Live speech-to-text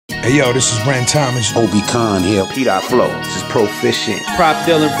Hey yo, this is Brent Thomas. Obi Khan here. Peter Flow. This is Proficient. Prop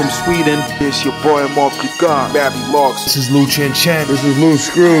Dylan from Sweden. This your boy Malefactor. Babby Marks. This is Lou Chin Chen. This is Lou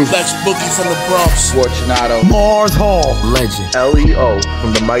Screws. Lex Boogie from the Bronx. Fortunato. Mars Hall. Legend. Leo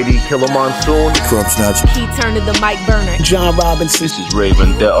from the mighty Killer Monsoon. Crump Snatcher. He turned to the mic burner. John Robinson. This is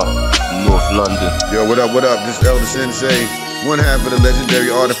Raven Detta, North London. Yo, what up, what up? This is Elder Sensei. One half of the legendary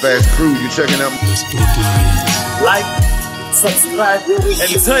Artifacts crew. You checking out? Like, subscribe,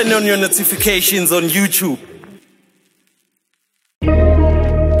 and turn on your notifications on YouTube.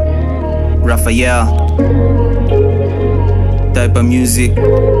 Raphael, type of music,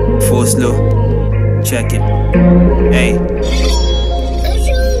 force low, check it, hey.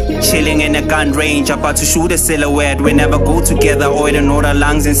 Chilling in the gun range, about to shoot a silhouette. We never go together, oil and all the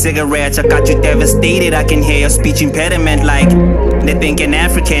lungs and cigarettes. I got you devastated, I can hear your speech impediment like they thinking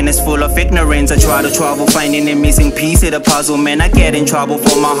African is full of ignorance. I try to travel, finding a missing piece of the puzzle. Man, I get in trouble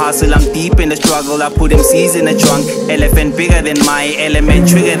for my hustle. I'm deep in the struggle, I put MCs in the trunk. Elephant bigger than my element,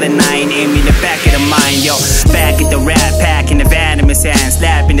 trigger than 9. Aim in the back of the mind, yo. Back at the rat pack in the venomous hand.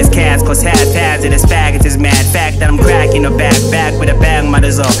 Slapping his cats, cause haphazardous faggots is mad. Fact that I'm cracking a back with a bag,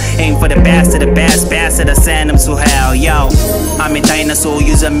 mother's all. Aim for the bastard, I send them to hell, yo. I'm a dinosaur,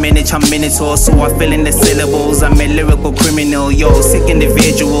 use a miniature minotaur, so I fill in the syllables. I'm a lyrical criminal, yo. Sick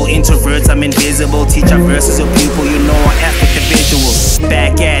individual, introverts, I'm invisible. Teach our verses of people, you know I F with the visuals.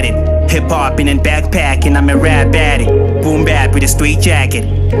 Back at it, hip-hopping and backpacking, I'm a rap addict. Boom bap with a straight jacket.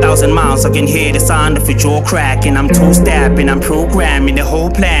 1,000 miles, I can hear the sound of your jaw cracking. I'm toe-stabbing, I'm programming the whole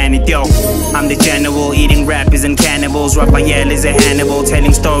planet, yo. I'm the general, eating rappers and cannibals. Raphael is a Hannibal,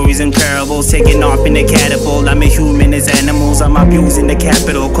 telling stories and parables. Taking off in the catapult, I'm a human as animals. I'm abusing the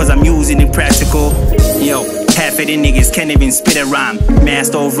capital, cause I'm using it practical. Yo, half of the niggas can't even spit a rhyme.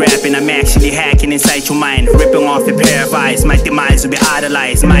 Master of rapping, I'm actually hacking inside your mind. Ripping off a pair of eyes, my demise will be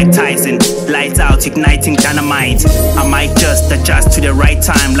idolized. Mike Tyson, lights out, igniting dynamite. I might just adjust to the right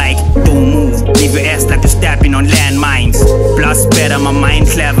time, like don't move, leave your ass like you're stepping on landmines. Plus better, my mind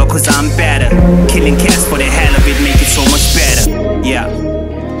clever, cause I'm better. Killing cats for the hell of it, make it so much better, yeah.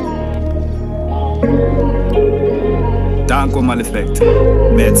 Danko Malefactor,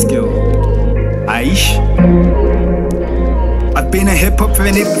 Maadskillz. Aish. I've been a hip-hop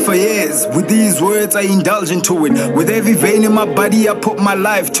fan for years. With these words I indulge into it. With every vein in my body I put my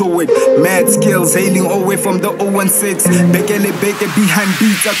life to it. Maadskillz hailing all the way from the 016. Bekele behind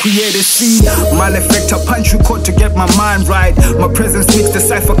beats I create a scene. Malefactor punch record to get my mind right. My presence makes the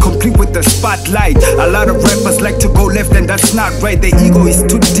cipher complete with the spotlight. A lot of rappers like to go left and that's not right. Their ego is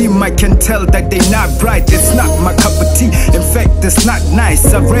too dim, I can tell that they not bright. It's not my cup of tea, in fact it's not nice.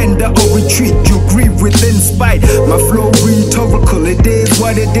 Surrender or retreat, you grieve within spite. My flow rhetorical, it is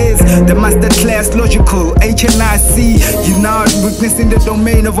what it is. The master class logical, HNIC. You now witnessing the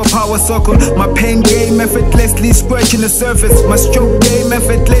domain of a power circle. My pen game effortlessly scratching the surface. My stroke game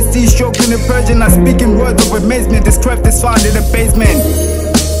effortlessly stroking the virgin. I speak in words of amazement. This craft is found in the basement.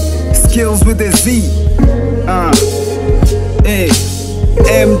 Skills with a Z.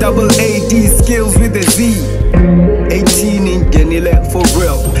 M-A-A-D, skills with a Z. 18 in Genile for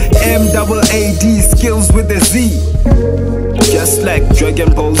real. M-A-A-D, skills with a Z. Just like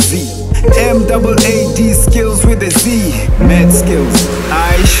Dragon Ball Z. M-A-A-D, skills with a Z. Maadskillz,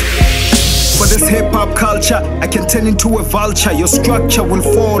 Aish. For this hip-hop culture, I can turn into a vulture. Your structure will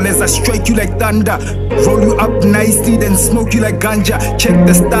fall as I strike you like thunder. Roll you up nicely, then smoke you like ganja. Check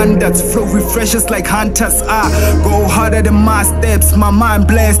the standards, flow refreshes like hunters. Go harder than my steps, my mind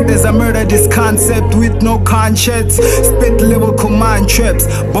blessed as I murder this concept with no conscience. Spit level command traps,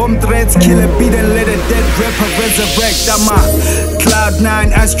 bomb threats, kill a beat and let a dead rapper resurrect. I'm a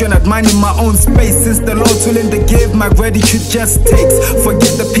Cloud9 astronaut, minding my own space. Since the Lord's willing to give, my gratitude just takes.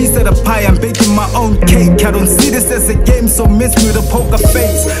 Forget the piece of the pie, I'm baking my own cake. I don't see this as a game, so miss me with a poker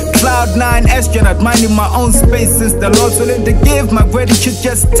face. Cloud9 astronaut, minding my own space. Since the Lord's willing to give, my gratitude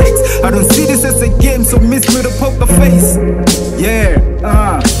just takes. I don't see this as a game, so miss me with a poker face. Yeah,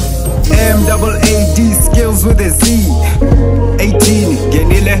 M-A-A-D, skills with a Z. 18,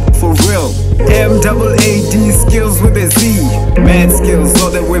 Genile for real. M-A-A-D, skills with a Z. Maadskillz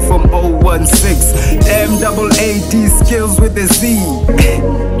all the way from 016. M-A-A-D, skills with a Z.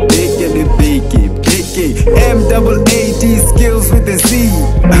 Biggie. M-A-A-D, skills with a Z.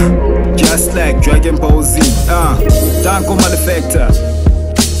 Just like Dragon Ball Z. Danko Malefactor.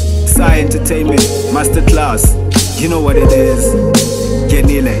 Psy Entertainment, Masterclass. You know what it is.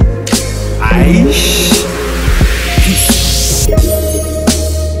 Genile. Aish.